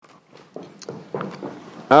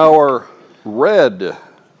Our read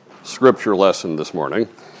scripture lesson this morning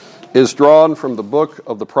is drawn from the book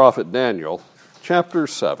of the prophet Daniel, chapter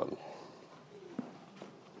 7.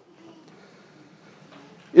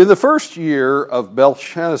 In the first year of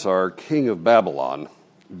Belshazzar, king of Babylon,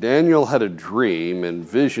 Daniel had a dream and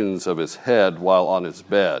visions of his head while on his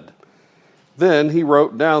bed. Then he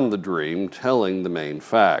wrote down the dream, telling the main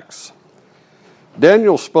facts.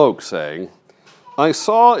 Daniel spoke, saying, I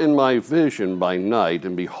saw in my vision by night,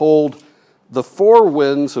 and behold, the four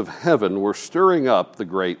winds of heaven were stirring up the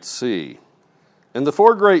great sea. And the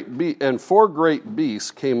four great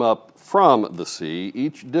beasts came up from the sea,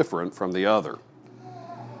 each different from the other.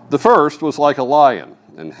 The first was like a lion,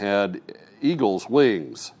 and had eagle's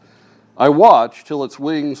wings. I watched till its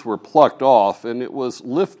wings were plucked off, and it was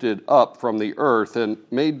lifted up from the earth, and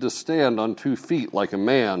made to stand on 2 feet like a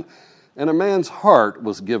man, and a man's heart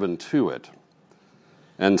was given to it.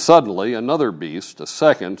 And suddenly another beast, a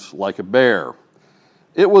second, like a bear.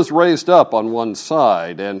 It was raised up on one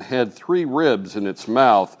side, and had 3 ribs in its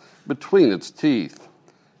mouth between its teeth.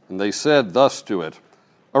 And they said thus to it,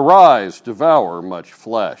 Arise, devour much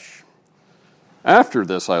flesh. After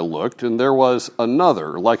this I looked, and there was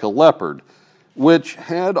another, like a leopard, which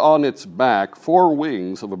had on its back 4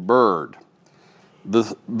 wings of a bird.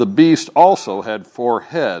 The beast also had 4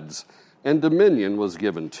 heads, and dominion was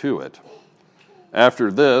given to it.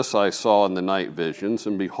 After this I saw in the night visions,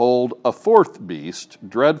 and behold, a 4th beast,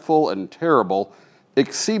 dreadful and terrible,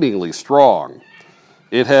 exceedingly strong.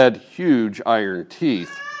 It had huge iron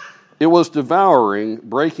teeth. It was devouring,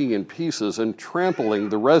 breaking in pieces, and trampling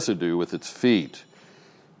the residue with its feet.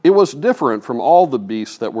 It was different from all the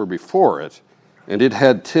beasts that were before it, and it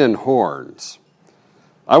had 10 horns.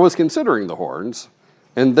 I was considering the horns,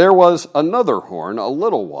 and there was another horn, a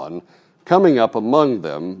little one, coming up among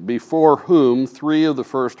them, before whom 3 of the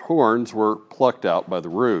first horns were plucked out by the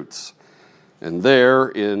roots. And there,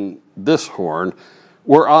 in this horn,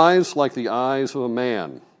 were eyes like the eyes of a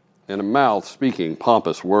man, and a mouth speaking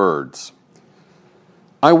pompous words.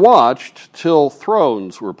 I watched till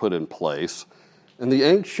thrones were put in place, and the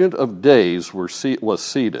Ancient of Days was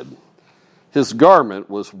seated. His garment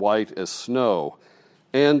was white as snow,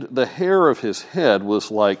 and the hair of his head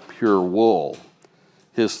was like pure wool.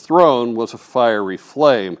 His throne was a fiery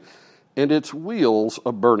flame, and its wheels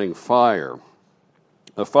a burning fire.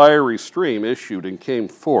 A fiery stream issued and came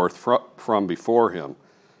forth from before him.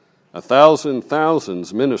 1,000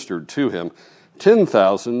 thousands ministered to him.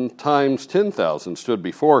 10,000 times 10,000 stood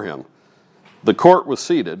before him. The court was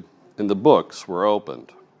seated, and the books were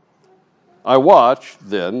opened. I watched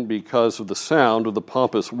then because of the sound of the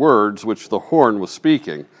pompous words which the horn was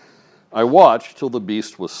speaking. I watched till the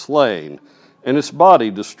beast was slain, and its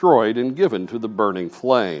body destroyed and given to the burning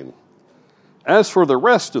flame. As for the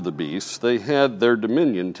rest of the beasts, they had their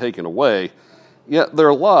dominion taken away, yet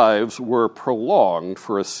their lives were prolonged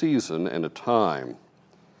for a season and a time.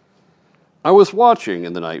 I was watching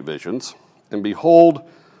in the night visions, and behold,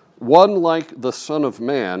 one like the Son of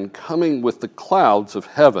Man coming with the clouds of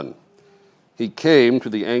heaven. He came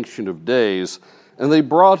to the Ancient of Days, and they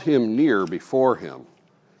brought him near before him.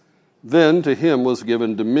 Then to him was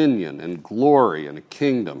given dominion and glory and a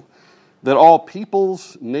kingdom, that all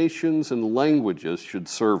peoples, nations, and languages should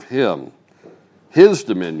serve him. His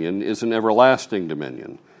dominion is an everlasting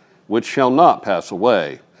dominion, which shall not pass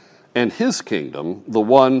away, and his kingdom the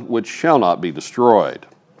one which shall not be destroyed.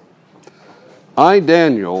 I,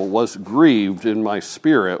 Daniel, was grieved in my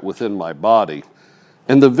spirit within my body,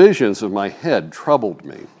 and the visions of my head troubled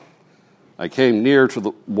me. I came near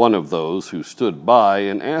to one of those who stood by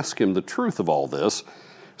and asked him the truth of all this.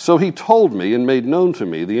 So he told me and made known to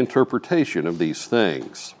me the interpretation of these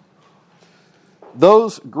things.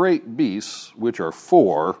 Those great beasts, which are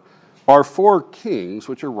 4 kings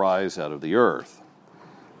which arise out of the earth.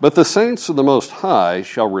 But the saints of the Most High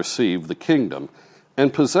shall receive the kingdom,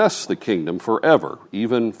 and possess the kingdom forever,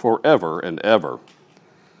 even forever and ever.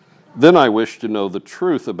 Then I wished to know the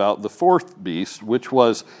truth about the 4th beast, which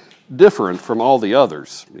was different from all the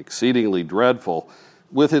others, exceedingly dreadful,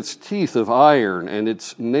 with its teeth of iron and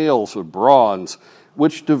its nails of bronze,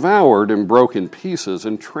 which devoured and broke in pieces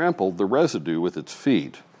and trampled the residue with its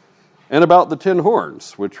feet. And about the 10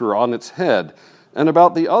 horns which were on its head, and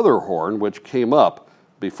about the other horn which came up,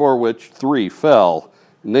 before which 3 fell,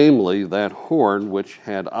 namely that horn which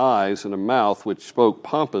had eyes and a mouth which spoke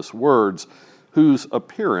pompous words, whose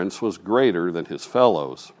appearance was greater than his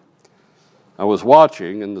fellows. I was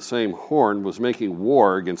watching, and the same horn was making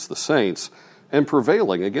war against the saints and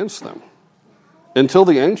prevailing against them, until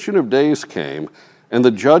the Ancient of Days came, and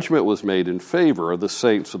the judgment was made in favor of the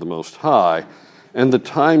saints of the Most High, and the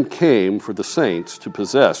time came for the saints to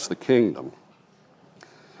possess the kingdom.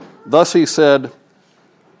 Thus he said,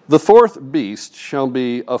 "The fourth beast shall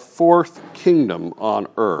be a fourth kingdom on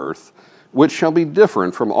earth, which shall be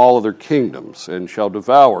different from all other kingdoms, and shall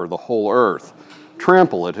devour the whole earth,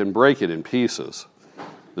 trample it, and break it in pieces.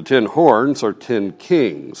 The 10 horns are 10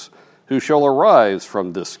 kings, who shall arise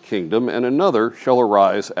from this kingdom, and another shall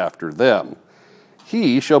arise after them.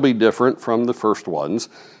 He shall be different from the first ones,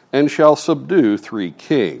 and shall subdue 3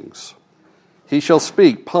 kings. He shall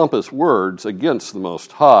speak pompous words against the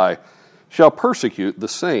Most High, shall persecute the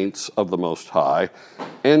saints of the Most High,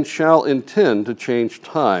 and shall intend to change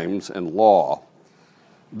times and law.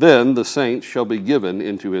 Then the saints shall be given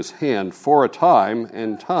into his hand for a time,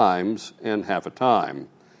 and times, and half a time.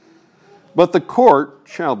 But the court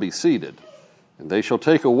shall be seated, and they shall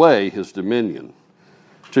take away his dominion,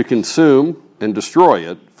 to consume and destroy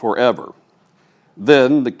it forever.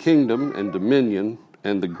 Then the kingdom and dominion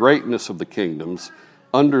and the greatness of the kingdoms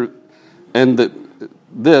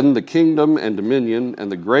then the kingdom and dominion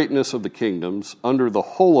and the greatness of the kingdoms under the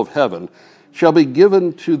whole of heaven shall be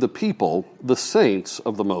given to the people, the saints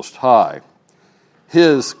of the Most High.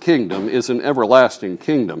 His kingdom is an everlasting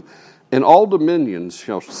kingdom, and all dominions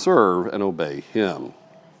shall serve and obey him."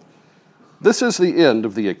 This is the end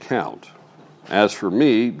of the account. As for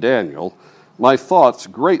me, Daniel, my thoughts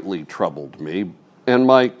greatly troubled me, and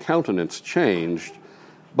my countenance changed,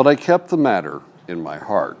 but I kept the matter in my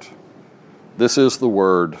heart. This is the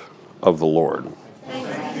word of the Lord.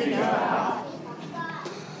 Thanks be to God.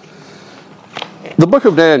 The book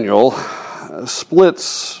of Daniel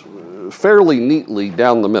splits fairly neatly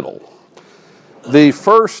down the middle. The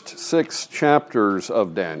first 6 chapters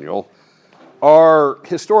of Daniel are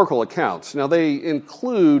historical accounts. Now, they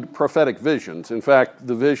include prophetic visions. In fact,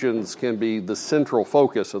 the visions can be the central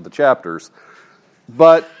focus of the chapters,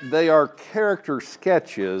 but they are character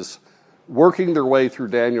sketches working their way through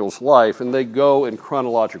Daniel's life, and they go in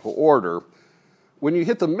chronological order. When you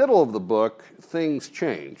hit the middle of the book, things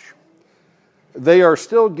change. They are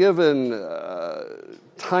still given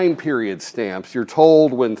time period stamps. You're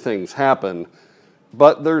told when things happen,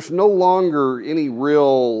 but there's no longer any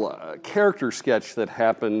real character sketch that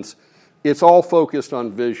happens. It's all focused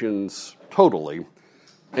on visions totally,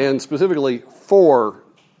 and specifically 4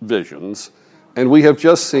 visions, and we have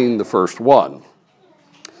just seen the first one.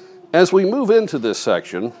 As we move into this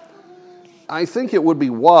section, I think it would be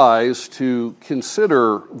wise to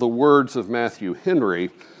consider the words of Matthew Henry,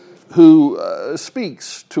 who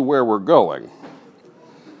speaks to where we're going.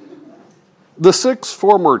 The 6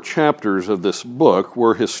 former chapters of this book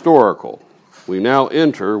were historical. We now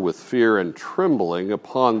enter with fear and trembling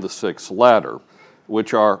upon the 6 latter,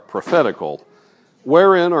 which are prophetical,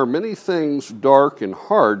 wherein are many things dark and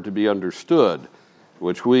hard to be understood,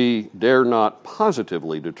 which we dare not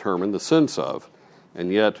positively determine the sense of,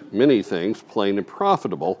 and yet many things plain and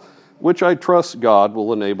profitable, which I trust God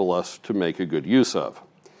will enable us to make a good use of.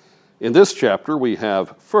 In this chapter, we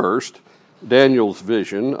have, first, Daniel's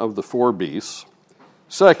vision of the 4 beasts,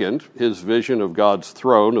 second, his vision of God's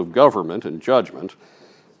throne of government and judgment,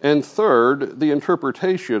 and third, the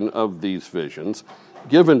interpretation of these visions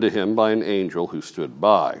given to him by an angel who stood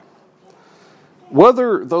by.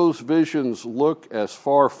 Whether those visions look as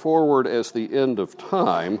far forward as the end of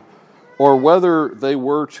time, or whether they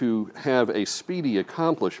were to have a speedy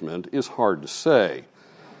accomplishment, is hard to say,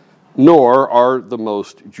 nor are the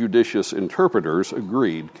most judicious interpreters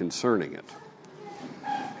agreed concerning it.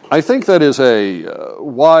 I think that is a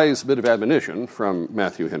wise bit of admonition from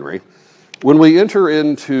Matthew Henry. When we enter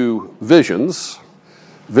into visions,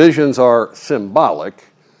 visions are symbolic,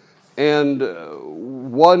 and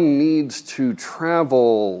one needs to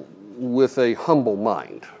travel with a humble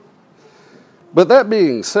mind. But that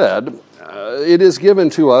being said, it is given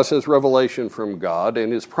to us as revelation from God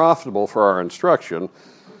and is profitable for our instruction.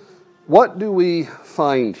 What do we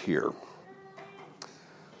find here?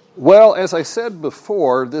 Well, as I said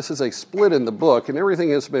before, this is a split in the book, and everything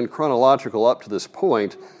has been chronological up to this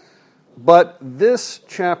point. But this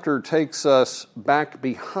chapter takes us back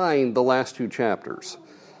behind the last 2 chapters.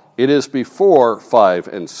 It is before 5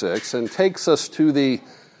 and 6, and takes us to the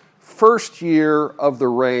first year of the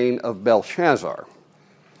reign of Belshazzar.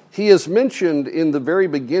 He is mentioned in the very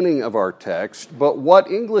beginning of our text, but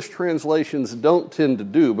what English translations don't tend to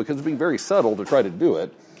do, because it'd be very subtle to try to do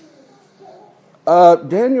it,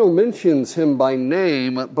 Daniel mentions him by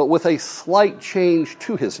name, but with a slight change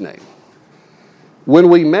to his name. When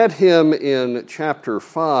we met him in chapter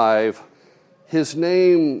 5, his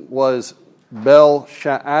name was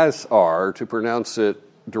Belshazzar, to pronounce it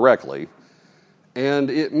directly, and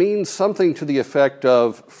it means something to the effect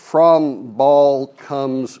of, from Baal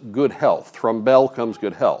comes good health, from Bel comes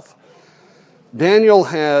good health. Daniel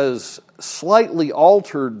has slightly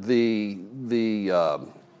altered the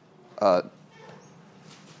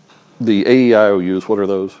A-E-I-O-U's, what are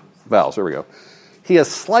those? Vowels, there we go. He has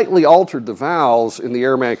slightly altered the vowels in the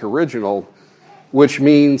Aramaic original, which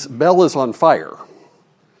means Bel is on fire.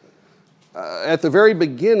 At the very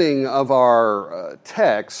beginning of our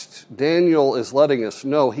text, Daniel is letting us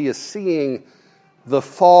know he is seeing the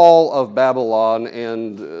fall of Babylon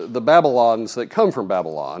and the Babylons that come from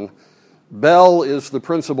Babylon. Bel is the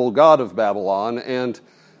principal god of Babylon, and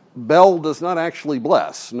Bel does not actually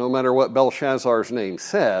bless, no matter what Belshazzar's name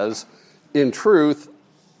says. In truth,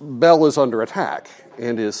 Bel is under attack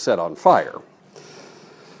and is set on fire.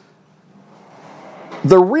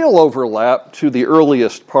 The real overlap to the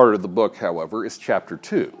earliest part of the book, however, is chapter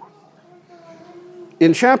 2.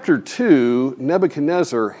 In chapter 2,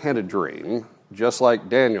 Nebuchadnezzar had a dream, just like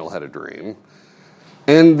Daniel had a dream,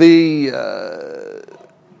 and the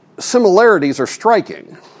similarities are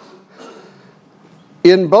striking.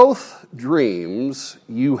 In both dreams,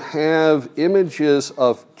 you have images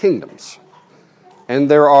of kingdoms, and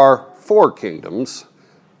there are 4 kingdoms,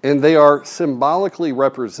 and they are symbolically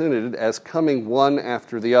represented as coming one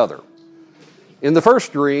after the other. In the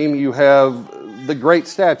first dream, you have the great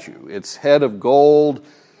statue, its head of gold,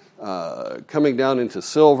 coming down into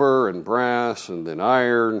silver and brass and then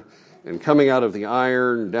iron, and coming out of the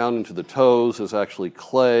iron down into the toes is actually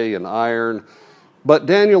clay and iron. But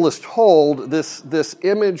Daniel is told this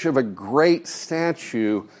image of a great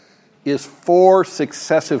statue is 4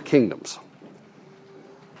 successive kingdoms.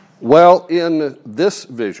 Well, in this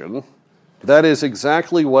vision, that is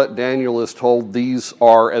exactly what Daniel is told these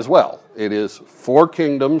are as well. It is 4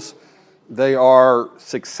 kingdoms. They are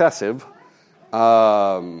successive. They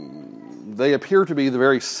appear to be the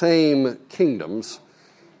very same kingdoms,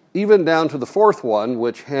 even down to the 4th one,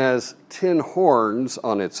 which has 10 horns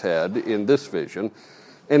on its head in this vision,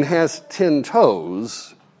 and has 10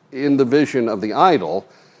 toes in the vision of the idol,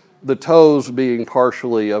 the toes being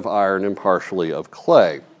partially of iron and partially of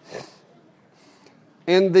clay.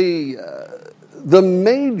 And the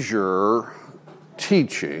major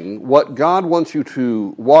teaching, what God wants you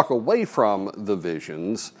to walk away from the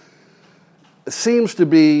visions, seems to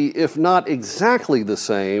be, if not exactly the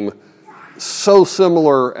same, so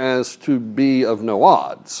similar as to be of no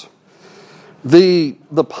odds. The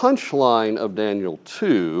punchline of Daniel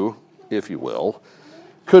 2, if you will,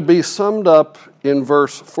 could be summed up in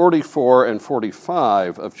verse 44 and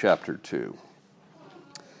 45 of chapter 2.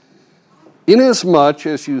 Inasmuch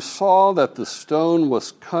as you saw that the stone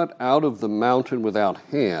was cut out of the mountain without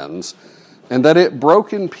hands, and that it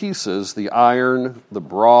broke in pieces the iron, the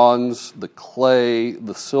bronze, the clay,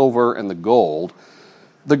 the silver, and the gold,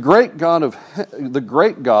 the great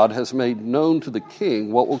God has made known to the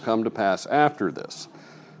king what will come to pass after this.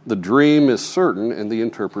 The dream is certain and the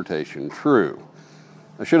interpretation true.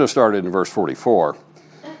 I should have started in verse 44.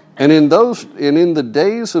 And in the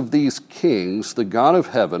days of these kings, the God of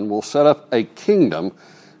heaven will set up a kingdom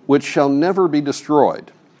which shall never be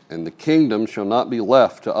destroyed, and the kingdom shall not be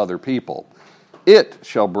left to other people. It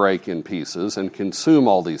shall break in pieces and consume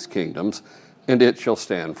all these kingdoms, and it shall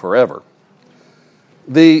stand forever.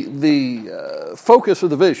 The focus of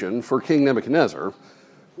the vision for King Nebuchadnezzar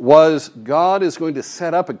was God is going to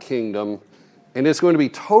set up a kingdom, and it's going to be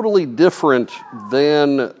totally different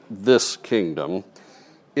than this kingdom.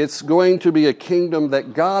 It's going to be a kingdom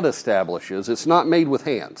that God establishes. It's not made with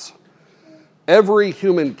hands. Every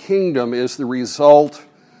human kingdom is the result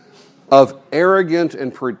of arrogant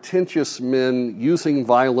and pretentious men using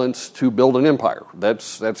violence to build an empire.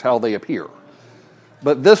 That's how they appear.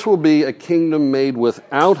 But this will be a kingdom made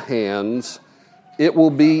without hands. It will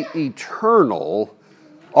be eternal.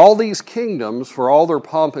 All these kingdoms, for all their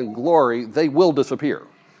pomp and glory, they will disappear.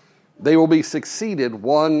 They will be succeeded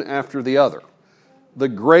one after the other. The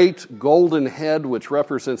great golden head, which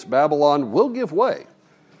represents Babylon, will give way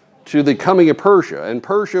to the coming of Persia, and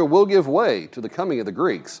Persia will give way to the coming of the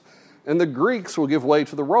Greeks, and the Greeks will give way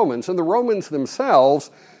to the Romans, and the Romans themselves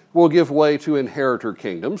will give way to inheritor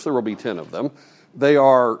kingdoms. There will be 10 of them. They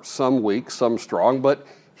are some weak, some strong, but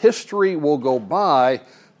history will go by,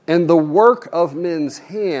 and the work of men's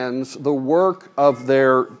hands, the work of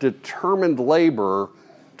their determined labor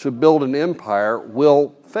to build an empire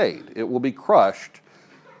will fade. It will be crushed.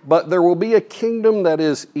 But there will be a kingdom that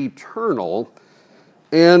is eternal,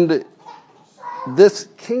 and this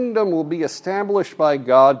kingdom will be established by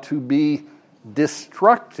God to be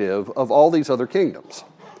destructive of all these other kingdoms.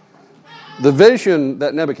 The vision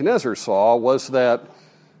that Nebuchadnezzar saw was that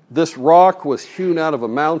This rock was hewn out of a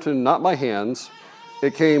mountain, not by hands.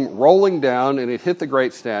 It came rolling down, and it hit the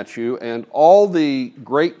great statue, and all the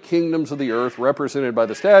great kingdoms of the earth represented by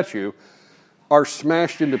the statue are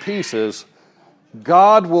smashed into pieces.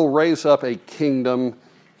 God will raise up a kingdom.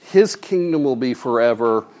 His kingdom will be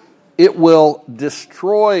forever. It will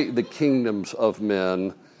destroy the kingdoms of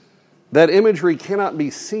men. That imagery cannot be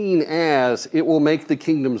seen as it will make the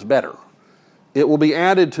kingdoms better. It will be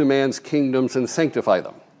added to man's kingdoms and sanctify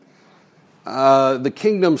them. The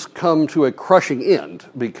kingdoms come to a crushing end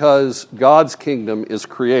because God's kingdom is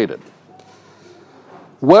created.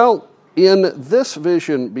 Well, in this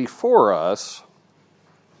vision before us,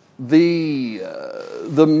 the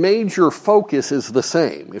major focus is the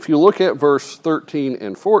same. If you look at verse 13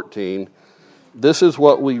 and 14, this is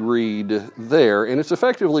what we read there, and it's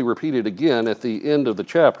effectively repeated again at the end of the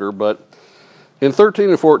chapter, but in 13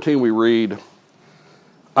 and 14 we read,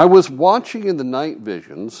 I was watching in the night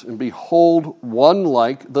visions, and behold, one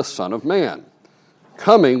like the Son of Man,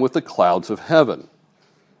 coming with the clouds of heaven.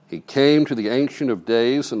 He came to the Ancient of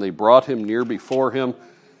Days, and they brought him near before him.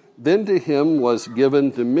 Then to him was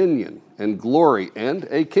given dominion and glory and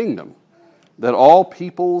a kingdom, that all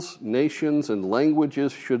peoples, nations, and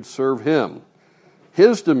languages should serve him.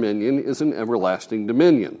 His dominion is an everlasting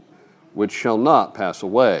dominion, which shall not pass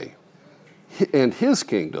away. And his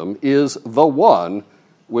kingdom is the one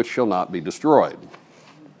which shall not be destroyed.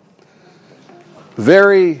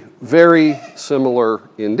 Very, very similar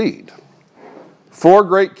indeed. 4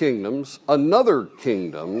 great kingdoms, another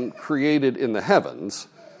kingdom created in the heavens,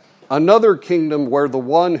 another kingdom where the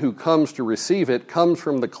one who comes to receive it comes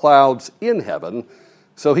from the clouds in heaven,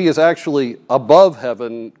 so he is actually above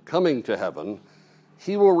heaven, coming to heaven.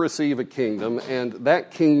 He will receive a kingdom, and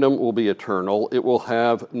that kingdom will be eternal. It will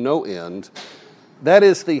have no end. That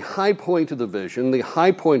is the high point of the vision, the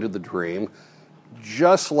high point of the dream,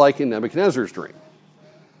 just like in Nebuchadnezzar's dream.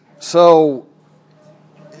 So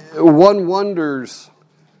one wonders,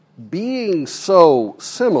 being so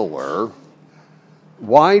similar,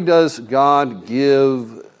 why does God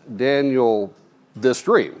give Daniel this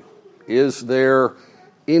dream? Is there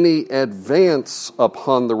any advance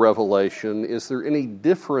upon the revelation? Is there any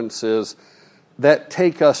differences that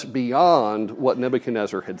take us beyond what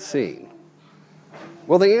Nebuchadnezzar had seen?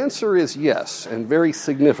 Well, the answer is yes, and very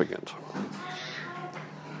significant.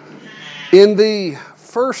 In the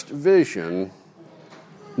first vision,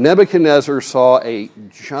 Nebuchadnezzar saw a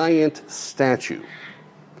giant statue.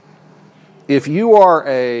 If you are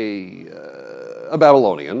a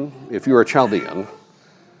Babylonian, if you're a Chaldean,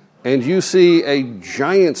 and you see a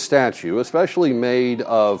giant statue, especially made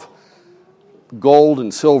of gold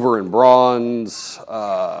and silver and bronze,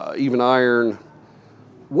 even iron,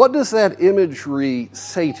 what does that imagery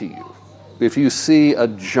say to you if you see a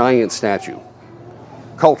giant statue,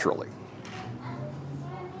 culturally?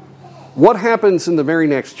 What happens in the very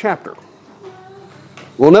next chapter?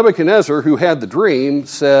 Well, Nebuchadnezzar, who had the dream,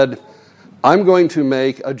 said, I'm going to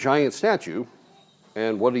make a giant statue.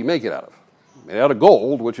 And what did he make it out of? Made out of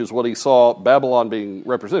gold, which is what he saw Babylon being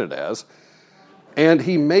represented as. And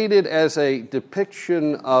he made it as a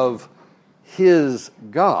depiction of his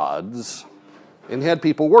gods and had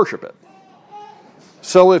people worship it.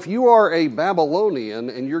 So if you are a Babylonian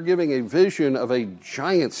and you're giving a vision of a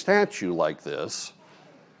giant statue like this,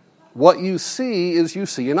 what you see is you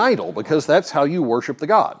see an idol, because that's how you worship the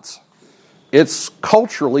gods. It's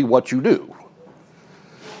culturally what you do.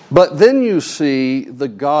 But then you see the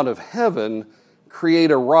God of heaven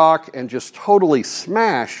create a rock and just totally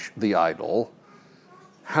smash the idol.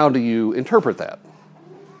 How do you interpret that?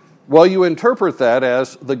 Well, you interpret that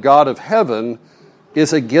as the God of heaven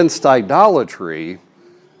is against idolatry.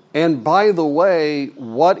 And by the way,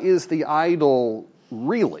 what is the idol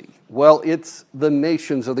really? Well, it's the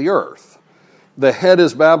nations of the earth. The head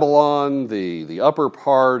is Babylon, the upper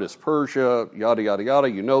part is Persia, yada, yada, yada,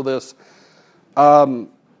 you know this.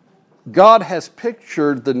 God has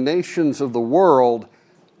pictured the nations of the world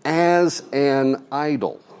as an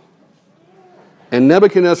idol. And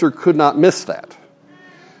Nebuchadnezzar could not miss that.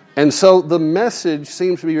 And so the message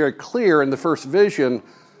seems to be very clear in the first vision.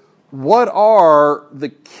 What are the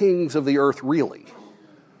kings of the earth really?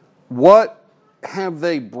 What have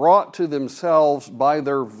they brought to themselves by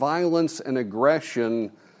their violence and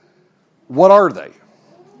aggression? What are they?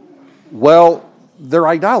 Well, they're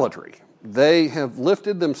idolatry. They have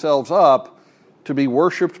lifted themselves up to be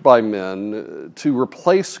worshipped by men, to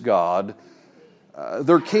replace God.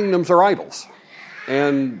 Their kingdoms are idols,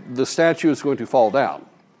 and the statue is going to fall down.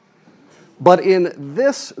 But in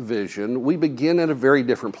this vision, we begin at a very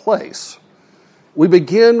different place. We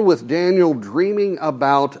begin with Daniel dreaming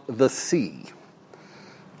about the sea.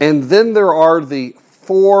 And then there are the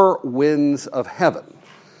four winds of heaven.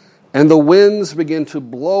 And the winds begin to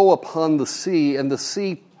blow upon the sea, and the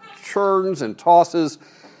sea churns and tosses,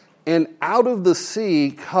 and out of the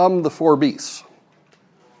sea come the four beasts.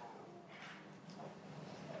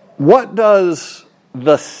 What does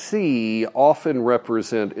the sea often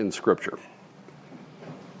represent in Scripture?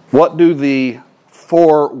 What do the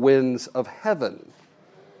four winds of heaven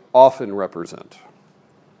often represent?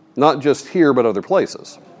 Not just here, but other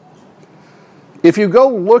places. If you go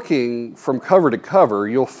looking from cover to cover,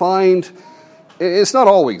 you'll find, it's not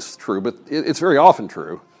always true, but it's very often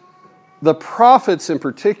true, the prophets in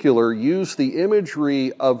particular use the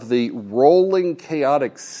imagery of the rolling,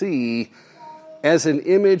 chaotic sea as an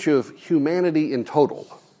image of humanity in total.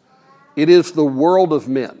 It is the world of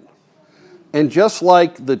men. And just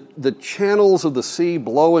like the channels of the sea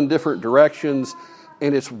blow in different directions,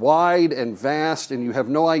 and it's wide and vast, and you have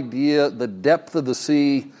no idea the depth of the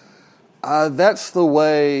sea, that's the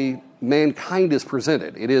way mankind is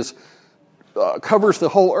presented. It is covers the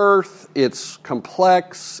whole earth. It's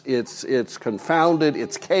complex. It's confounded.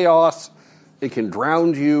 It's chaos. It can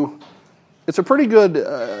drown you. It's a pretty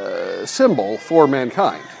good symbol for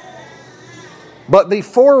mankind. But the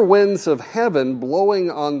four winds of heaven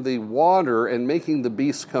blowing on the water and making the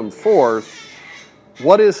beasts come forth,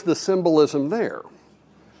 what is the symbolism there?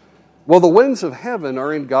 Well, the winds of heaven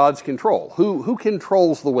are in God's control. Who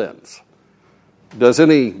controls the winds? Does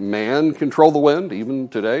any man control the wind, even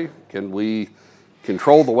today? Can we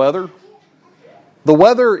control the weather? The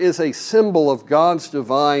weather is a symbol of God's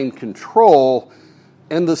divine control,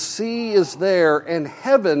 and the sea is there, and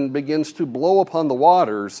heaven begins to blow upon the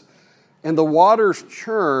waters, and the waters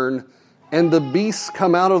churn, and the beasts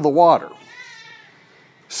come out of the water.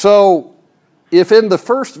 So, if in the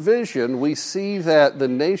first vision we see that the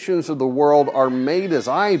nations of the world are made as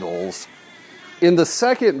idols, in the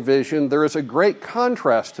second vision, there is a great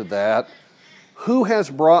contrast to that. Who has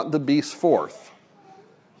brought the beasts forth?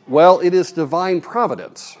 Well, it is divine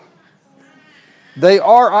providence. They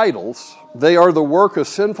are idols. They are the work of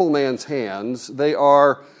sinful man's hands. They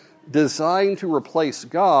are designed to replace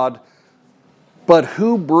God. But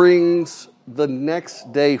who brings the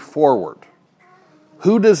next day forward?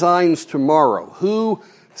 Who designs tomorrow? Who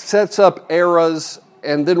sets up eras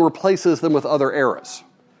and then replaces them with other eras?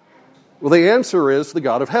 Well, the answer is the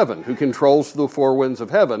God of heaven, who controls the four winds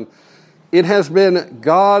of heaven. It has been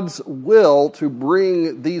God's will to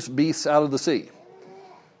bring these beasts out of the sea.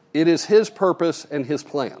 It is His purpose and His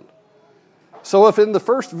plan. So if in the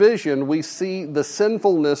first vision we see the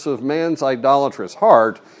sinfulness of man's idolatrous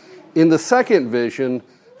heart, in the second vision,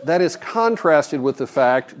 that is contrasted with the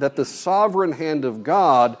fact that the sovereign hand of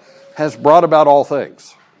God has brought about all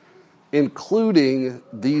things, including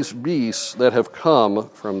these beasts that have come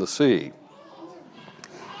from the sea.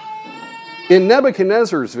 In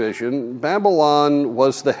Nebuchadnezzar's vision, Babylon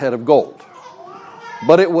was the head of gold,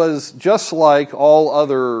 but it was just like all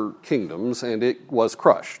other kingdoms, and it was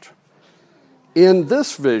crushed. In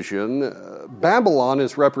this vision, Babylon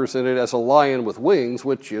is represented as a lion with wings,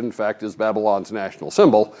 which in fact is Babylon's national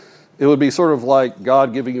symbol. It would be sort of like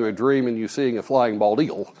God giving you a dream and you seeing a flying bald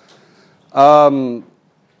eagle.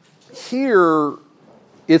 Here,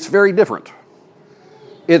 it's very different.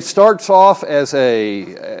 It starts off as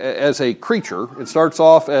a creature. It starts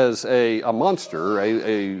off as a monster,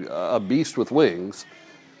 a beast with wings.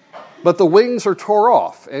 But the wings are tore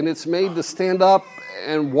off, and it's made to stand up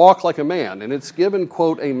and walk like a man, and it's given,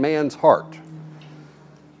 quote, a man's heart.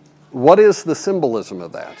 What is the symbolism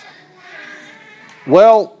of that?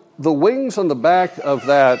 Well, the wings on the back of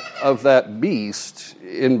that beast,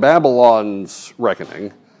 in Babylon's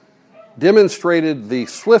reckoning, demonstrated the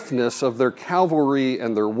swiftness of their cavalry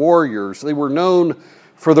and their warriors. They were known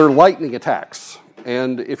for their lightning attacks.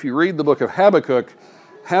 And if you read the book of Habakkuk,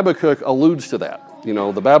 Habakkuk alludes to that. You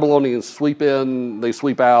know, the Babylonians sweep in, they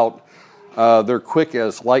sweep out. They're quick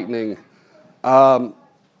as lightning.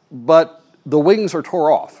 But the wings are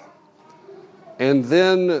tore off. And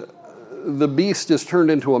then the beast is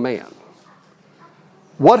turned into a man.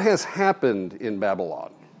 What has happened in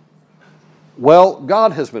Babylon? Well,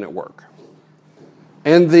 God has been at work.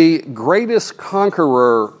 And the greatest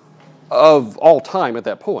conqueror of all time at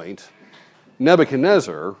that point,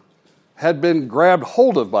 Nebuchadnezzar, had been grabbed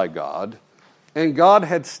hold of by God, and God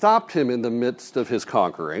had stopped him in the midst of his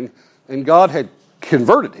conquering, and God had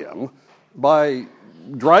converted him by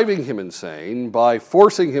driving him insane, by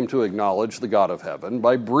forcing him to acknowledge the God of heaven,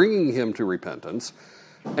 by bringing him to repentance,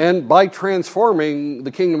 and by transforming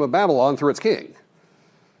the kingdom of Babylon through its king.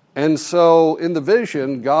 And so in the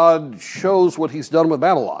vision, God shows what he's done with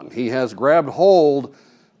Babylon. He has grabbed hold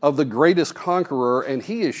of the greatest conqueror, and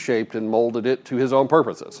he has shaped and molded it to his own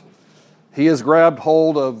purposes. He has grabbed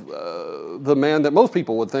hold of the man that most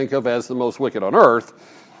people would think of as the most wicked on earth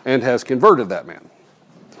and has converted that man.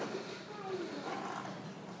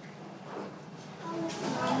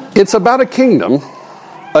 It's about a kingdom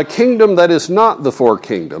that is not the four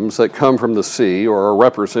kingdoms that come from the sea or are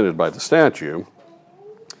represented by the statue,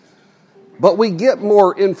 but we get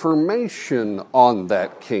more information on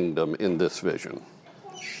that kingdom in this vision.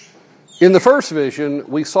 In the first vision,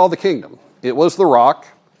 we saw the kingdom. It was the rock,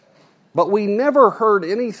 but we never heard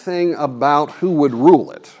anything about who would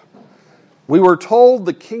rule it. We were told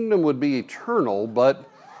the kingdom would be eternal, but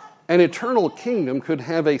an eternal kingdom could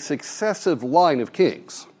have a successive line of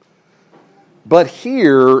kings. But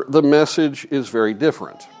here, the message is very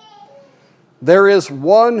different. There is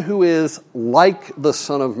one who is like the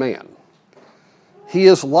Son of Man. He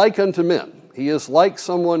is like unto men. He is like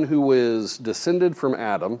someone who is descended from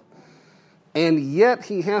Adam, and yet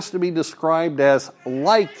he has to be described as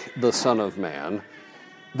like the Son of Man.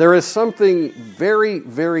 There is something very,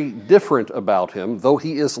 very different about him, though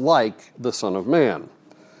he is like the Son of Man.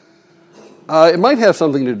 It might have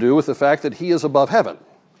something to do with the fact that he is above heaven.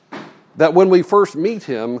 That when we first meet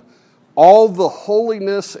him, all the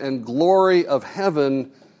holiness and glory of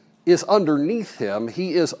heaven is underneath him.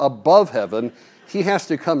 He is above heaven. He has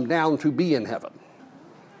to come down to be in heaven.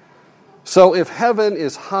 So if heaven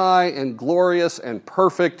is high and glorious and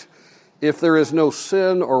perfect, if there is no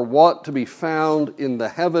sin or want to be found in the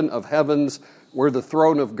heaven of heavens where the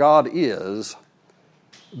throne of God is,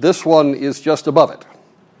 this one is just above it.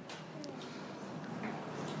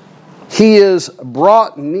 He is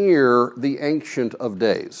brought near the Ancient of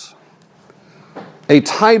Days, a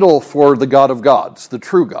title for the God of gods, the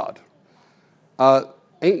true God.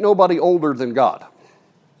 Ain't nobody older than God,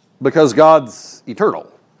 because God's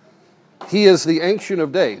eternal. He is the Ancient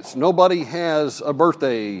of Days. Nobody has a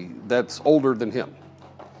birthday that's older than him.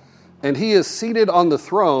 And he is seated on the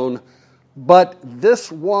throne, but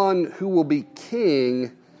this one who will be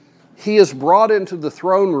king, he is brought into the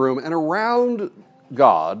throne room, and around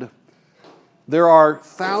God, there are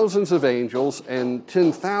thousands of angels and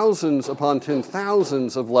 10,000s upon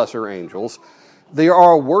 10,000s of lesser angels. They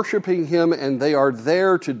are worshiping him, and they are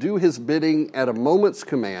there to do his bidding at a moment's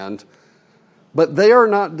command, but they are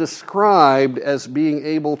not described as being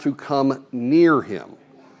able to come near him.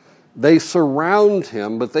 They surround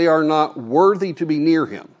him, but they are not worthy to be near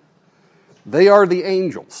him. They are the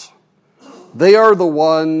angels. They are the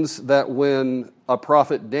ones that when a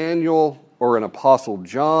prophet Daniel or an apostle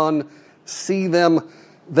John see them,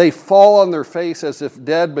 they fall on their face as if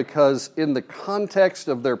dead, because in the context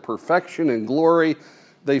of their perfection and glory,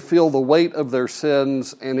 they feel the weight of their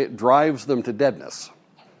sins and it drives them to deadness.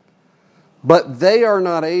 But they are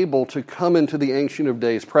not able to come into the Ancient of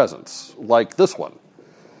Days presence like this one.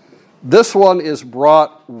 This one is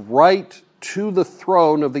brought right to the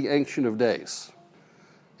throne of the Ancient of Days.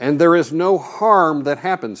 And there is no harm that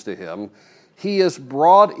happens to him. He is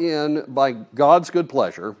brought in by God's good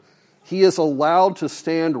pleasure. He is allowed to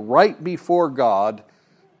stand right before God,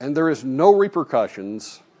 and there is no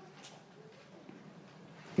repercussions.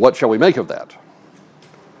 What shall we make of that?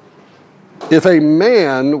 If a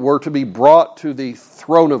man were to be brought to the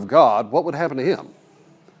throne of God, what would happen to him?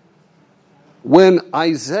 When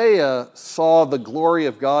Isaiah saw the glory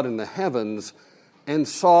of God in the heavens and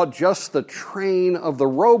saw just the train of the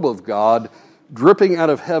robe of God dripping out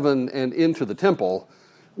of heaven and into the temple,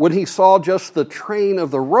 when he saw just the train of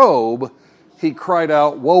the robe, he cried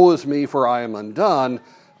out, "Woe is me, for I am undone.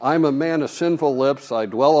 I'm a man of sinful lips. I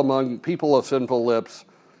dwell among people of sinful lips."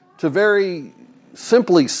 To very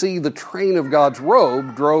simply see the train of God's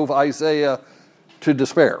robe drove Isaiah to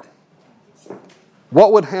despair.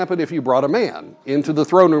 What would happen if you brought a man into the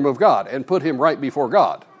throne room of God and put him right before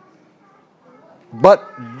God? But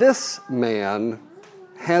this man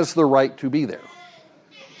has the right to be there.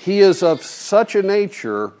 He is of such a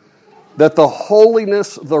nature that the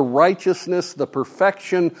holiness, the righteousness, the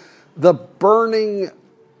perfection, the burning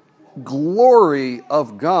glory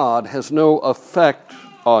of God has no effect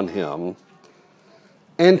on him.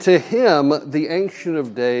 And to him, the Ancient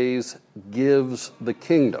of Days gives the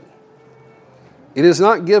kingdom. It is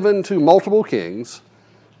not given to multiple kings.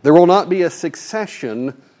 There will not be a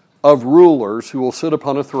succession of rulers who will sit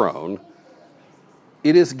upon a throne.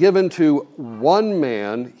 It is given to one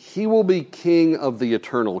man. He will be king of the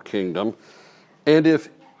eternal kingdom. And if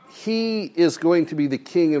he is going to be the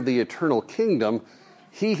king of the eternal kingdom,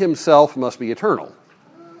 he himself must be eternal.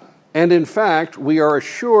 And in fact, we are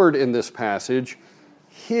assured in this passage,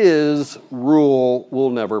 his rule will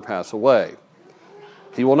never pass away.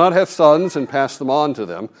 He will not have sons and pass them on to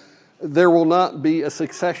them. There will not be a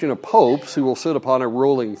succession of popes who will sit upon a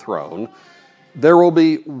ruling throne. There will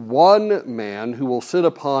be one man who will sit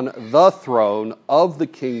upon the throne of the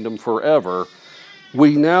kingdom forever.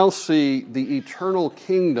 We now see the eternal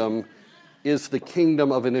kingdom is the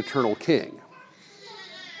kingdom of an eternal king.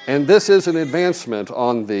 And this is an advancement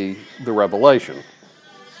on the revelation.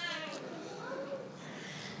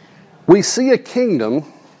 We see a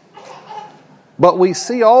kingdom, but we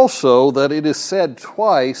see also that it is said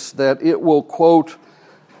twice that it will, quote,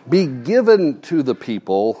 be given to the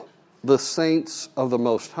people, the saints of the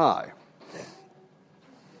Most High.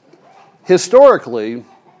 Historically,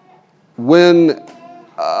 when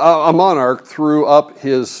a monarch threw up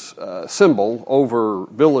his symbol over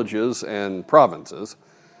villages and provinces,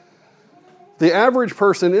 the average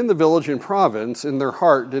person in the village and province, in their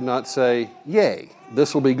heart, did not say, "Yay,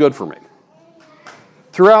 this will be good for me."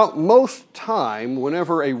 Throughout most time,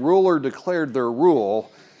 whenever a ruler declared their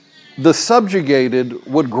rule, the subjugated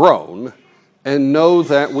would groan and know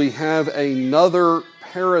that we have another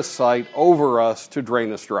parasite over us to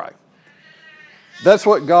drain us dry. That's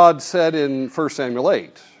what God said in 1 Samuel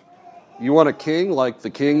 8. You want a king like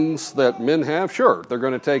the kings that men have? Sure, they're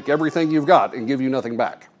going to take everything you've got and give you nothing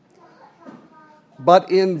back.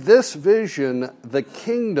 But in this vision, the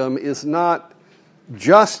kingdom is not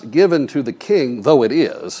just given to the king, though it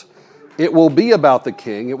is. It will be about the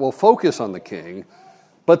king, it will focus on the king,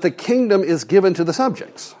 but the kingdom is given to the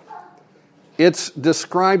subjects. It's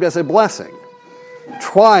described as a blessing.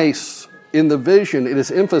 Twice in the vision, it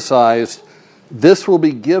is emphasized this will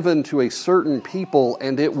be given to a certain people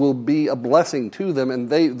and it will be a blessing to them and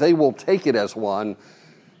they will take it as one.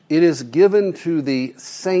 It is given to the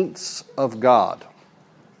saints of God,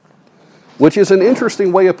 which is an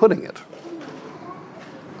interesting way of putting it.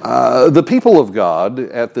 The people of God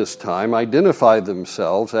at this time identify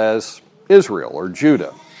themselves as Israel or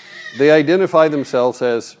Judah. They identify themselves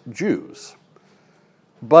as Jews.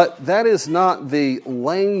 But that is not the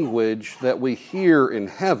language that we hear in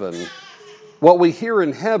heaven. What we hear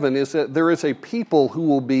in heaven is that there is a people who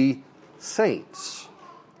will be saints.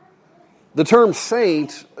 The term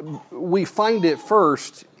saint, we find it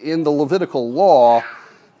first in the Levitical law.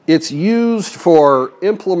 It's used for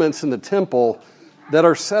implements in the temple that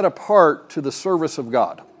are set apart to the service of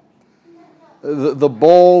God. The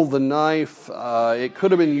bowl, the knife, it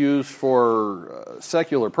could have been used for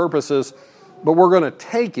secular purposes, but we're going to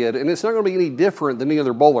take it, and it's not going to be any different than any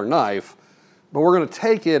other bowl or knife, but we're going to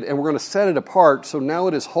take it and we're going to set it apart so now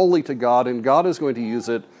it is holy to God, and God is going to use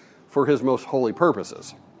it for His most holy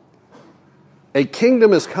purposes. A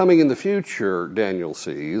kingdom is coming in the future, Daniel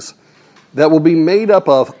sees, that will be made up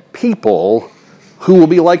of people who will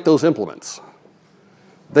be like those implements.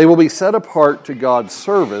 They will be set apart to God's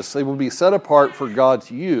service. They will be set apart for God's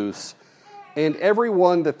use. And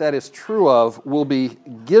everyone that is true of will be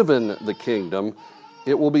given the kingdom.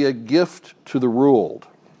 It will be a gift to the ruled.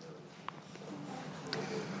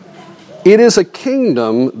 It is a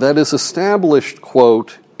kingdom that is established,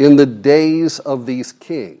 quote, in the days of these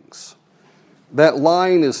kings. That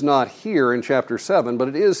line is not here in chapter 7, but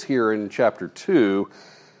it is here in chapter 2.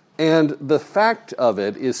 And the fact of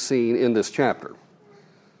it is seen in this chapter.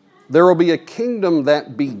 There will be a kingdom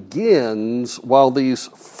that begins while these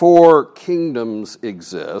four kingdoms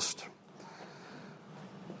exist.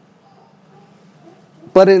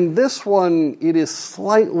 But in this one, it is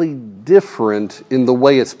slightly different in the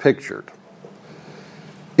way it's pictured.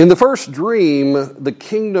 In the first dream, the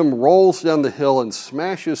kingdom rolls down the hill and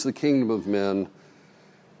smashes the kingdom of men.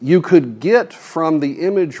 You could get from the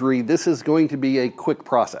imagery, this is going to be a quick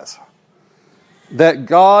process. That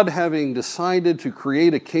God, having decided to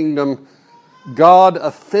create a kingdom, God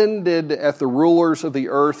offended at the rulers of the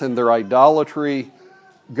earth and their idolatry.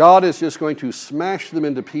 God is just going to smash them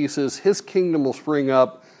into pieces. His kingdom will spring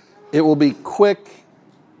up. It will be quick,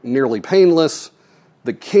 nearly painless.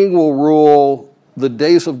 The king will rule. The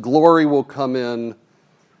days of glory will come in.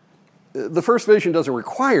 The first vision doesn't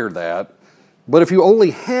require that, but if you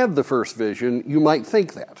only had the first vision, you might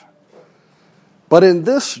think that. But in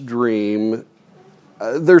this dream,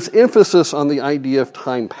 there's emphasis on the idea of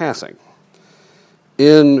time passing.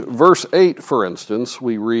 In verse 8, for instance,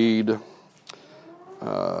 we read,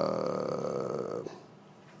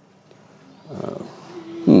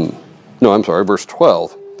 verse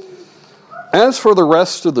 12. As for the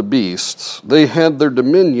rest of the beasts, they had their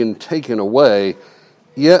dominion taken away,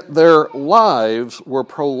 yet their lives were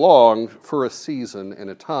prolonged for a season and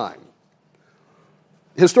a time.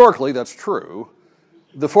 Historically, that's true.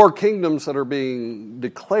 The four kingdoms that are being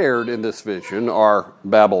declared in this vision are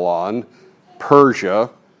Babylon, Persia,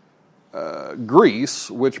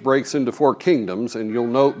 Greece, which breaks into 4 kingdoms, and you'll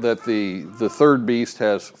note that the third beast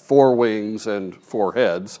has 4 wings and 4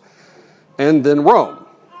 heads, and then Rome.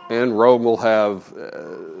 And Rome will have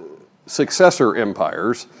successor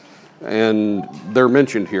empires, and they're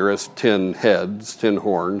mentioned here as 10 heads, 10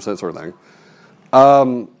 horns, that sort of thing.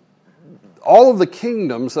 All of the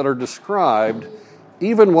kingdoms that are described,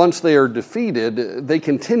 even once they are defeated, they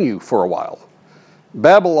continue for a while.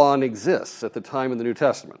 Babylon exists at the time of the New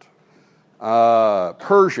Testament.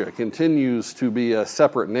 Persia continues to be a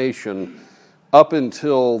separate nation up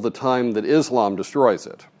until the time that Islam destroys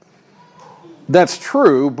it. That's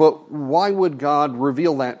true, but why would God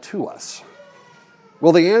reveal that to us?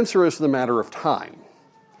 Well, the answer is the matter of time.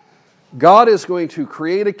 God is going to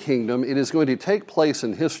create a kingdom. It is going to take place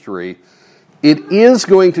in history. It is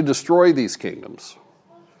going to destroy these kingdoms.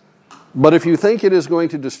 But if you think it is going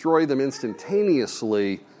to destroy them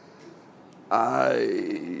instantaneously,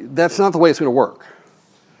 that's not the way it's going to work.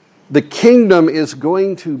 The kingdom is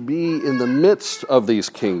going to be in the midst of these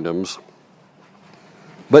kingdoms,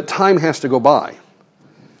 but time has to go by.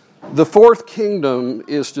 The 4th kingdom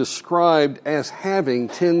is described as having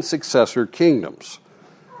 10 successor kingdoms.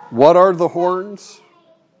 What are the horns?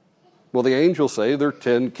 Well, the angels say they're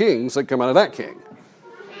 10 kings that come out of that king.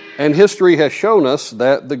 And history has shown us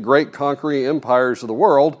that the great conquering empires of the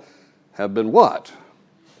world have been what?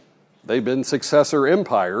 They've been successor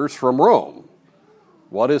empires from Rome.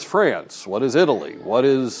 What is France? What is Italy? What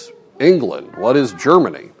is England? What is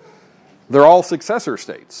Germany? They're all successor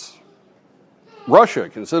states. Russia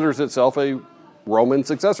considers itself a Roman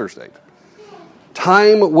successor state.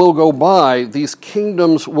 Time will go by, these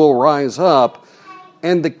kingdoms will rise up,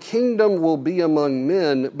 and the kingdom will be among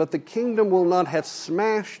men, but the kingdom will not have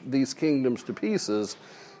smashed these kingdoms to pieces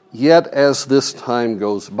yet as this time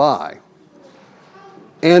goes by.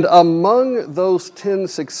 And among those 10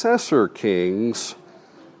 successor kings,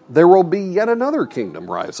 there will be yet another kingdom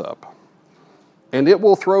rise up. And it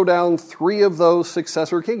will throw down 3 of those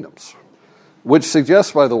successor kingdoms, which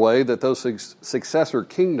suggests, by the way, that those successor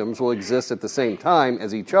kingdoms will exist at the same time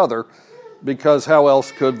as each other, because how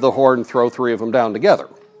else could the horn throw 3 of them down together?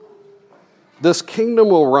 This kingdom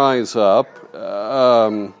will rise up,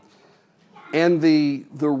 and the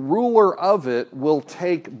ruler of it will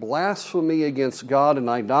take blasphemy against God and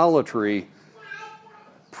idolatry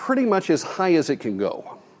pretty much as high as it can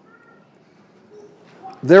go.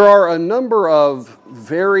 There are a number of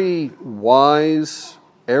very wise,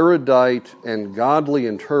 erudite, and godly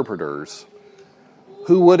interpreters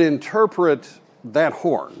who would interpret that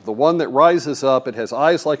horn, the one that rises up, it has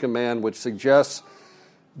eyes like a man, which suggests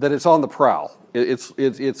that it's on the prowl.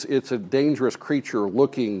 It's a dangerous creature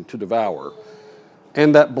looking to devour.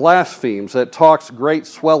 And that blasphemes, that talks great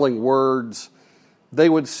swelling words. They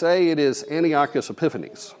would say it is Antiochus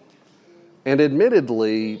Epiphanes. And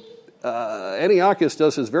admittedly, Antiochus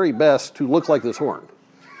does his very best to look like this horn.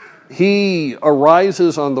 He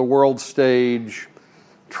arises on the world stage,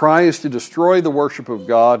 tries to destroy the worship of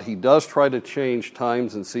God. He does try to change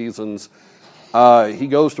times and seasons. He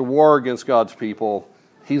goes to war against God's people.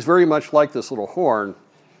 He's very much like this little horn.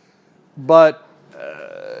 But,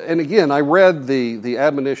 and again, I read the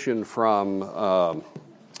admonition from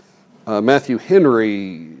Matthew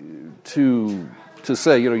Henry to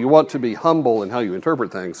say, you want to be humble in how you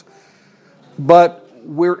interpret things. But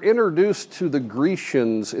we're introduced to the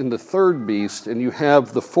Grecians in the third beast, and you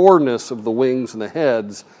have the 4-ness of the wings and the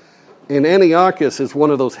heads, and Antiochus is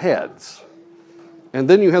one of those heads. And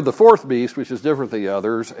then you have the 4th beast, which is different than the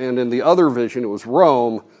others, and in the other vision it was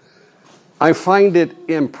Rome. I find it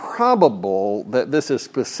improbable that this is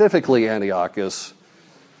specifically Antiochus,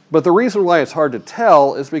 but the reason why it's hard to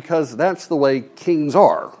tell is because that's the way kings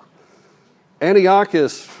are.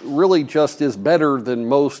 Antiochus really just is better than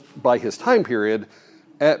most by his time period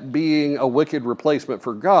at being a wicked replacement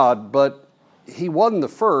for God, but he wasn't the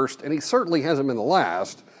first, and he certainly hasn't been the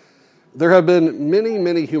last. There have been many,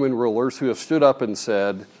 many human rulers who have stood up and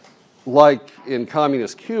said, like in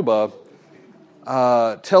communist Cuba,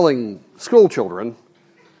 telling school children,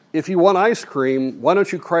 if you want ice cream, why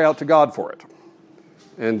don't you cry out to God for it?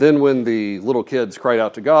 And then when the little kids cried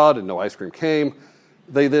out to God and no ice cream came,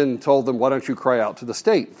 they then told them, why don't you cry out to the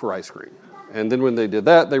state for ice cream? And then when they did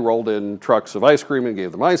that, they rolled in trucks of ice cream and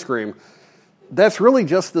gave them ice cream. That's really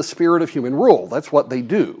just the spirit of human rule. That's what they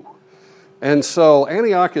do. And so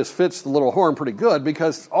Antiochus fits the little horn pretty good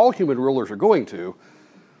because all human rulers are going to.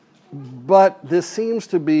 But this seems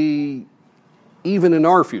to be even in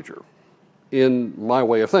our future, in my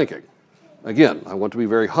way of thinking. Again, I want to be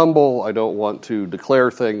very humble. I don't want to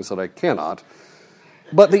declare things that I cannot.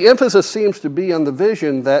 But the emphasis seems to be on the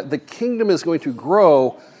vision that the kingdom is going to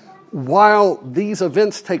grow, while these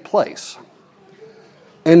events take place.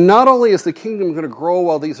 And not only is the kingdom going to grow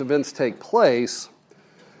while these events take place,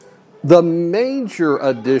 the major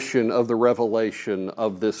addition of the revelation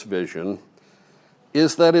of this vision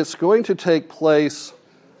is that it's going to take place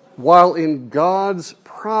while in God's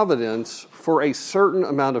providence for a certain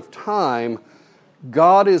amount of time,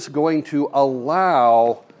 God is going to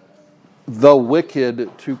allow the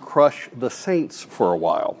wicked to crush the saints for a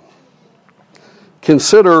while.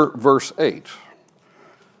 Consider verse 8.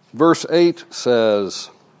 Verse 8 says,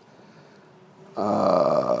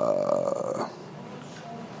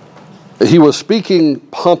 he was speaking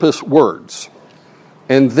pompous words,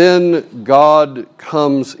 and then God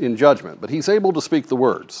comes in judgment, but he's able to speak the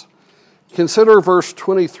words. Consider verse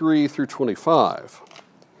 23 through 25.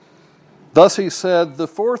 Thus he said, the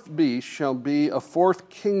fourth beast shall be a fourth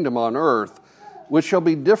kingdom on earth, which shall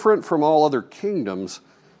be different from all other kingdoms,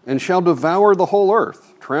 and shall devour the whole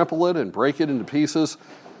earth, trample it, and break it into pieces.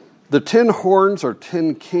 The 10 horns are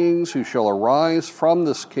 10 kings who shall arise from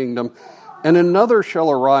this kingdom, and another shall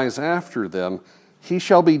arise after them. He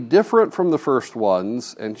shall be different from the first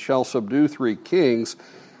ones, and shall subdue 3 kings.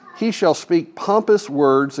 He shall speak pompous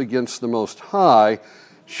words against the Most High,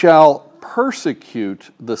 shall persecute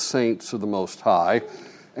the saints of the Most High.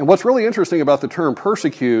 And what's really interesting about the term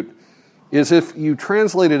persecute is if you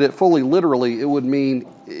translated it fully literally, it would mean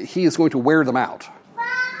he is going to wear them out.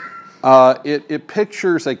 It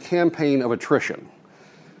pictures a campaign of attrition.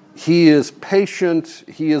 He is patient.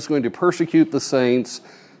 He is going to persecute the saints.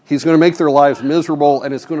 He's going to make their lives miserable,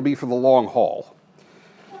 and it's going to be for the long haul.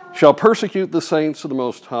 Shall persecute the saints of the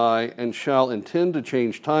Most High, and shall intend to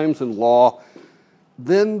change times and law.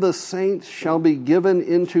 Then the saints shall be given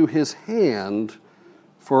into his hand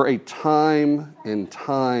for a time and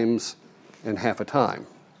times and half a time.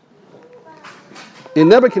 In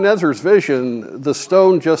Nebuchadnezzar's vision, the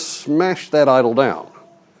stone just smashed that idol down.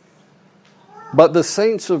 But the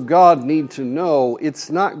saints of God need to know it's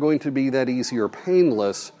not going to be that easy or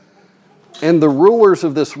painless, and the rulers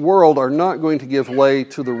of this world are not going to give way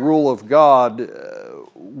to the rule of God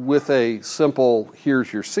with a simple,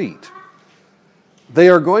 here's your seat. They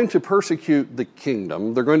are going to persecute the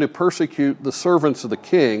kingdom. They're going to persecute the servants of the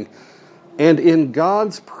king. And in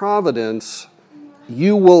God's providence,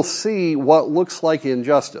 you will see what looks like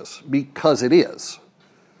injustice, because it is.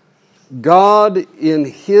 God, in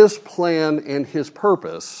his plan and his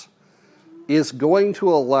purpose, is going to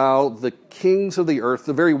allow the kings of the earth,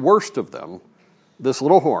 the very worst of them, this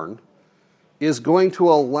little horn, is going to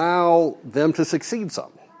allow them to succeed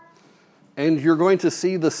some. And you're going to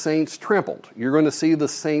see the saints trampled. You're going to see the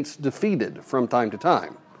saints defeated from time to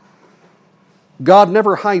time. God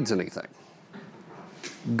never hides anything.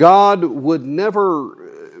 God would never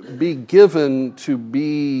be given to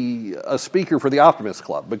be a speaker for the Optimist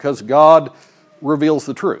Club, because God reveals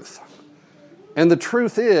the truth. And the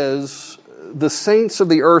truth is, the saints of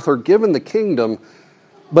the earth are given the kingdom,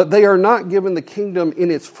 but they are not given the kingdom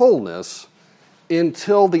in its fullness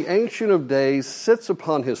until the Ancient of Days sits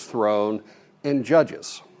upon his throne and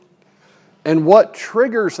judges. And what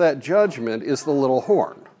triggers that judgment is the little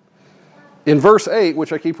horn. In verse 8,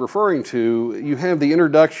 which I keep referring to, you have the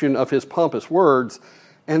introduction of his pompous words,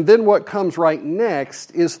 and then what comes right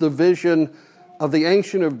next is the vision of the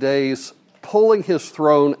Ancient of Days pulling his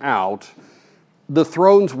throne out. The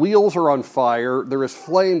throne's wheels are on fire. There is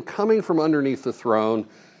flame coming from underneath the throne.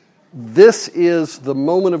 This is the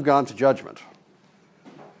moment of God's judgment.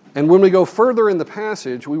 And when we go further in the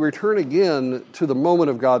passage, we return again to the moment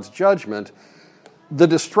of God's judgment, the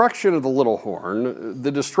destruction of the little horn,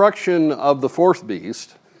 the destruction of the fourth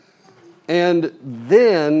beast, and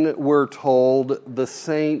then we're told the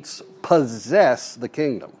saints possess the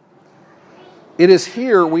kingdom. It is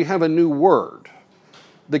here we have a new word.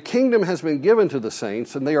 The kingdom has been given to the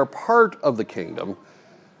saints, and they are part of the kingdom,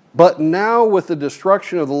 but now with the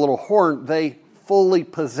destruction of the little horn, they fully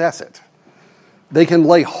possess it. They can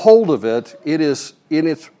lay hold of it. It is in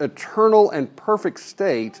its eternal and perfect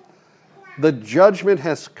state. The judgment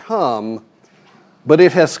has come, but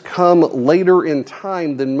it has come later in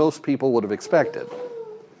time than most people would have expected.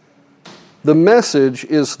 The message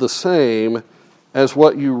is the same as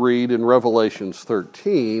what you read in Revelations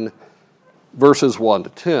 13, verses 1 to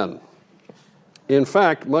 10. In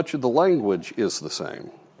fact, much of the language is the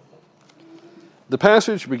same. The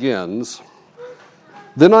passage begins,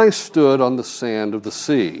 "Then I stood on the sand of the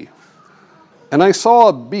sea, and I saw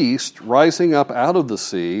a beast rising up out of the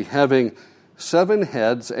sea, having 7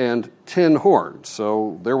 heads and 10 horns."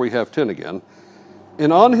 So there we have 10 again.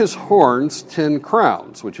 "And on his horns 10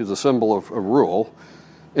 crowns," which is a symbol of rule,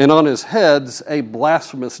 "and on his heads a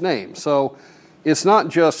blasphemous name." So it's not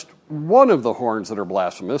just one of the horns that are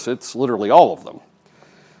blasphemous. It's literally all of them.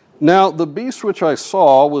 Now, the beast which I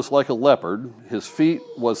saw was like a leopard, his feet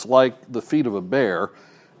was like the feet of a bear,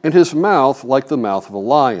 and his mouth like the mouth of a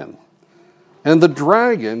lion. And the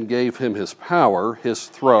dragon gave him his power, his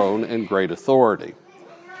throne, and great authority.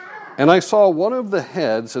 And I saw one of the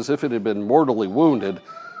heads as if it had been mortally wounded,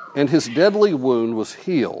 and his deadly wound was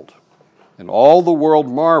healed. And all the world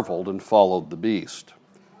marveled and followed the beast.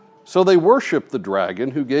 So they worshipped the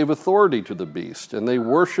dragon who gave authority to the beast, and they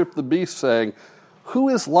worshipped the beast, saying, "Who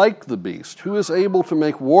is like the beast? Who is able to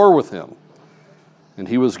make war with him?" And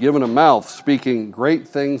he was given a mouth speaking great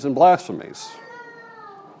things and blasphemies.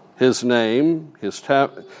 His name,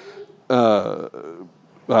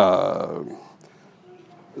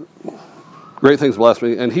 great things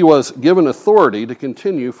blasphemy, and he was given authority to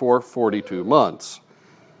continue for 42 months,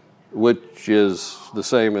 which is the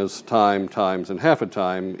same as time, times, and half a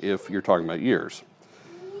time if you're talking about years.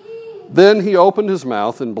 Then he opened his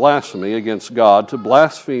mouth in blasphemy against God to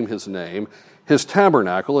blaspheme his name, his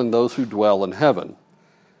tabernacle, and those who dwell in heaven.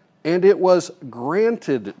 And it was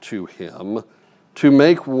granted to him to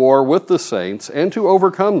make war with the saints and to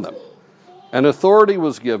overcome them. And authority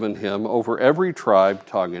was given him over every tribe,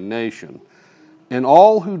 tongue, and nation. And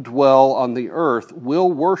all who dwell on the earth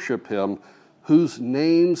will worship him, whose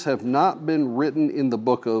names have not been written in the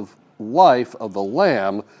book of life of the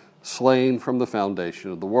Lamb, slain from the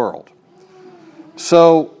foundation of the world.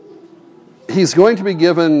 So he's going to be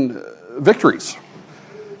given victories,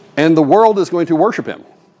 and the world is going to worship him.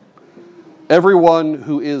 Everyone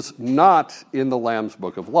who is not in the Lamb's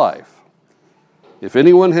book of life. If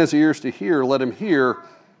anyone has ears to hear, let him hear.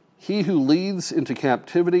 He who leads into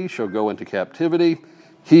captivity shall go into captivity.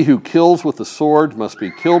 He who kills with the sword must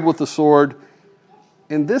be killed with the sword.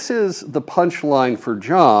 And this is the punchline for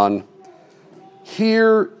John.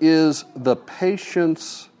 Here is the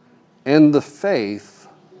patience and the faith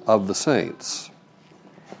of the saints.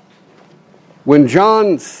 When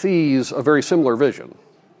John sees a very similar vision,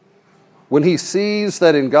 when he sees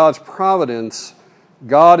that in God's providence,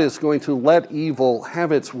 God is going to let evil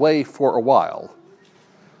have its way for a while,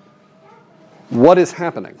 what is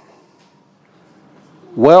happening?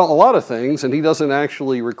 Well, a lot of things, and he doesn't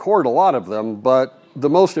actually record a lot of them, but the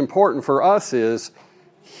most important for us is,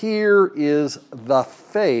 here is the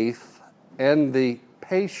faith and the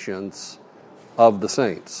patience of the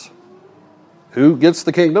saints. Who gets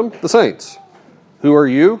the kingdom? The saints. Who are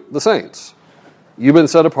you? The saints. You've been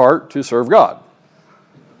set apart to serve God.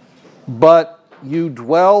 But you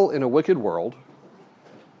dwell in a wicked world,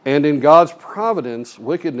 and in God's providence,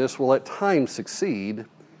 wickedness will at times succeed.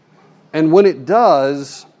 And when it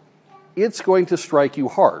does, it's going to strike you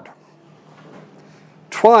hard.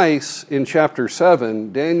 Twice in chapter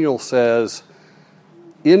 7, Daniel says,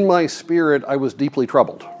 "In my spirit I was deeply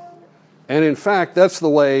troubled." And in fact, that's the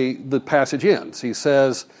way the passage ends. He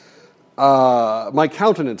says, my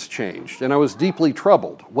countenance changed, and I was deeply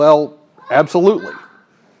troubled. Well, absolutely.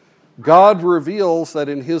 God reveals that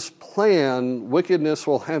in his plan, wickedness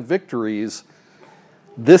will have victories.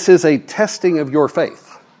 This is a testing of your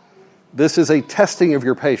faith. This is a testing of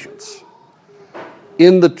your patience.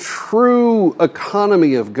 In the true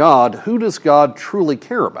economy of God, who does God truly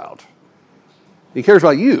care about? He cares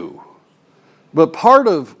about you. But part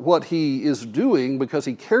of what he is doing, because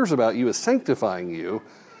he cares about you, is sanctifying you.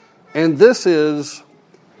 And this is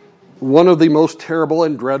one of the most terrible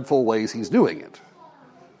and dreadful ways he's doing it.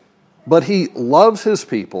 But he loves his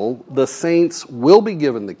people. The saints will be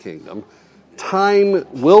given the kingdom. Time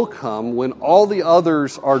will come when all the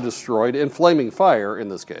others are destroyed in flaming fire, in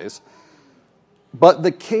this case. But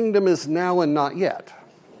the kingdom is now and not yet.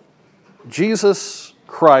 Jesus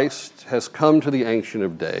Christ has come to the Ancient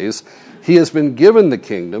of Days. He has been given the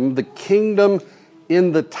kingdom. The kingdom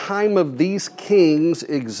in the time of these kings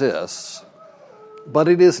exists, but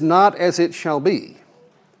it is not as it shall be.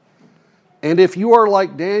 And if you are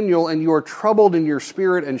like Daniel and you are troubled in your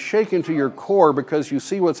spirit and shaken to your core because you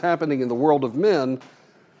see what's happening in the world of men,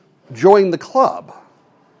 join the club,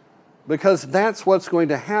 because that's what's going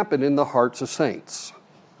to happen in the hearts of saints.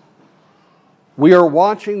 We are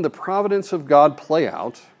watching the providence of God play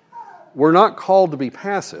out. We're not called to be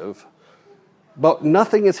passive, but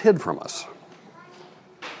nothing is hid from us.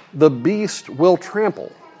 The beast will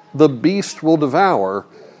trample. The beast will devour.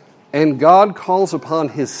 And God calls upon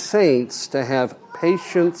his saints to have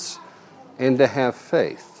patience and to have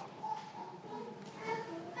faith.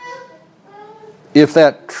 If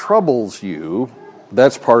that troubles you,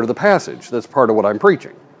 that's part of the passage. That's part of what I'm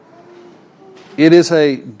preaching. It is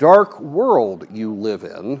a dark world you live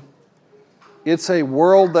in. It's a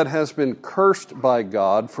world that has been cursed by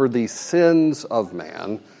God for the sins of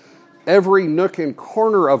man. Every nook and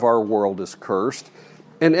corner of our world is cursed,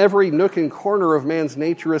 and every nook and corner of man's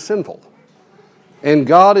nature is sinful. And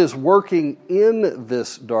God is working in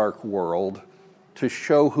this dark world to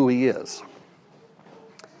show who he is.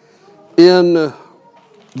 In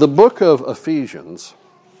the book of Ephesians,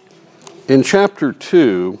 in chapter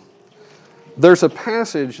 2, there's a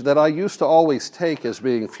passage that I used to always take as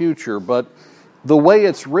being future, but the way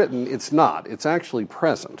it's written, it's not. It's actually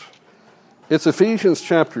present. It's Ephesians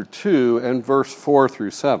chapter 2 and verse 4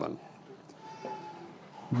 through 7.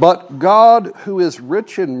 But God, who is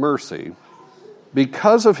rich in mercy,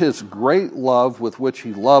 because of his great love with which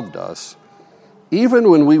he loved us, even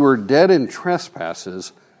when we were dead in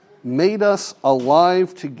trespasses, made us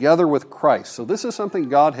alive together with Christ. So this is something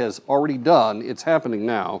God has already done. It's happening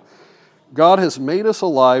now. God has made us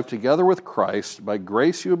alive together with Christ. By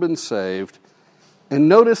grace you have been saved. And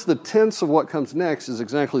notice the tense of what comes next is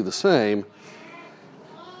exactly the same.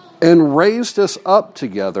 And raised us up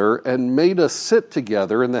together and made us sit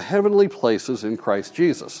together in the heavenly places in Christ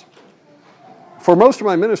Jesus. For most of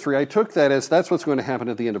my ministry, I took that as that's what's going to happen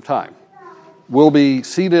at the end of time. We'll be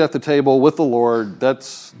seated at the table with the Lord.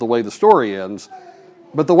 That's the way the story ends.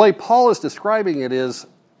 But the way Paul is describing it is,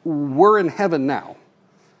 we're in heaven now.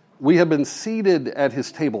 We have been seated at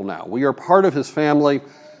his table now. We are part of his family.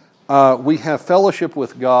 We have fellowship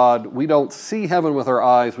with God. We don't see heaven with our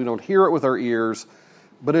eyes. We don't hear it with our ears.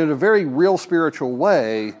 But in a very real spiritual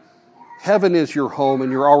way, heaven is your home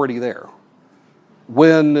and you're already there.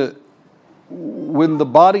 When the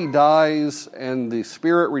body dies and the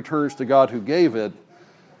spirit returns to God who gave it,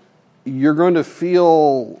 you're going to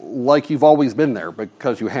feel like you've always been there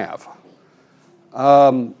because you have.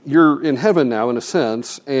 You're in heaven now in a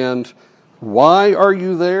sense, and why are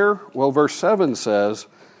you there? Well, verse 7 says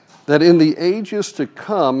that in the ages to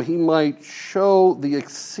come he might show the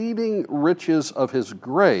exceeding riches of his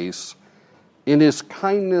grace in his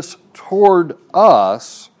kindness toward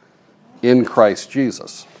us in Christ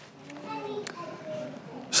Jesus.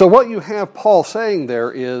 So what you have Paul saying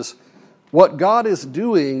there is what God is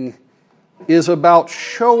doing is about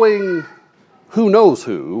showing who knows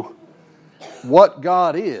who, what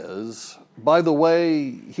God is, by the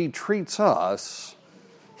way he treats us.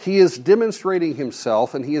 He is demonstrating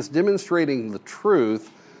himself and he is demonstrating the truth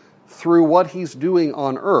through what he's doing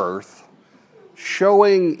on earth,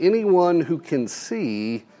 showing anyone who can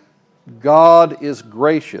see God is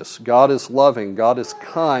gracious, God is loving, God is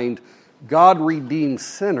kind, God redeems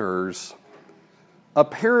sinners.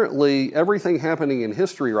 Apparently, everything happening in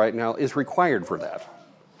history right now is required for that.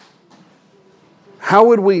 How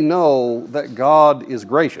would we know that God is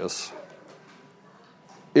gracious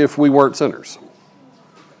if we weren't sinners?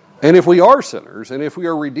 And if we are sinners, and if we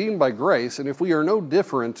are redeemed by grace, and if we are no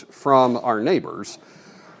different from our neighbors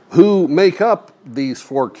who make up these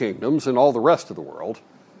four kingdoms and all the rest of the world,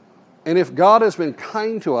 and if God has been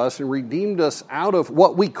kind to us and redeemed us out of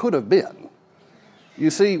what we could have been, you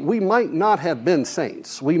see, we might not have been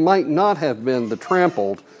saints. We might not have been the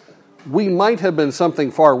trampled. We might have been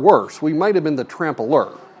something far worse. We might have been the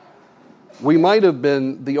trampler. We might have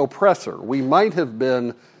been the oppressor. We might have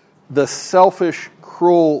been the selfish,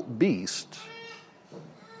 cruel beast.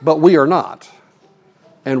 But we are not.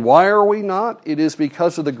 And why are we not? It is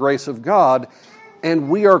because of the grace of God. And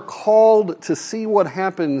we are called to see what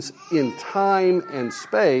happens in time and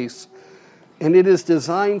space. And it is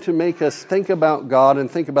designed to make us think about God and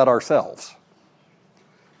think about ourselves.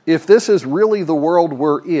 If this is really the world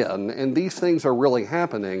we're in, and these things are really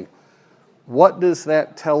happening, what does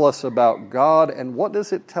that tell us about God, and what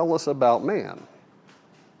does it tell us about man?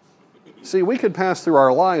 See, we could pass through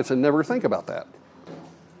our lives and never think about that.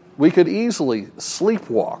 We could easily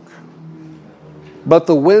sleepwalk. But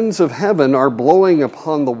the winds of heaven are blowing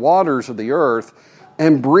upon the waters of the earth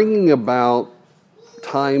and bringing about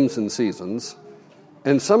times and seasons.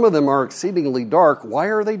 And some of them are exceedingly dark. Why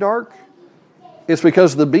are they dark? It's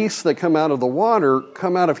because the beasts that come out of the water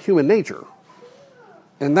come out of human nature.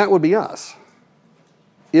 And that would be us,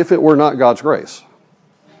 if it were not God's grace.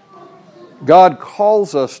 God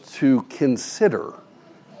calls us to consider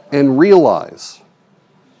and realize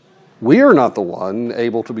we are not the one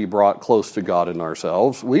able to be brought close to God in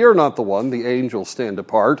ourselves. We are not the one, the angels stand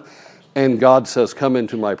apart, and God says, "Come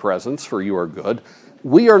into my presence, for you are good."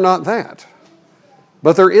 We are not that.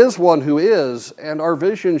 But there is one who is, and our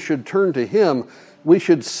vision should turn to him. We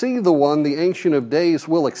should see the one the Ancient of Days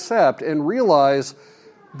will accept and realize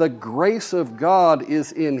the grace of God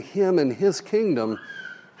is in him and his kingdom.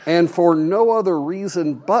 And for no other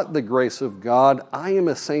reason but the grace of God, I am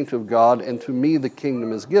a saint of God, and to me the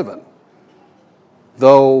kingdom is given.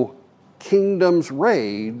 Though kingdoms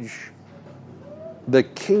rage, the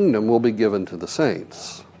kingdom will be given to the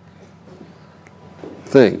saints.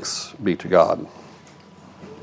 Thanks be to God.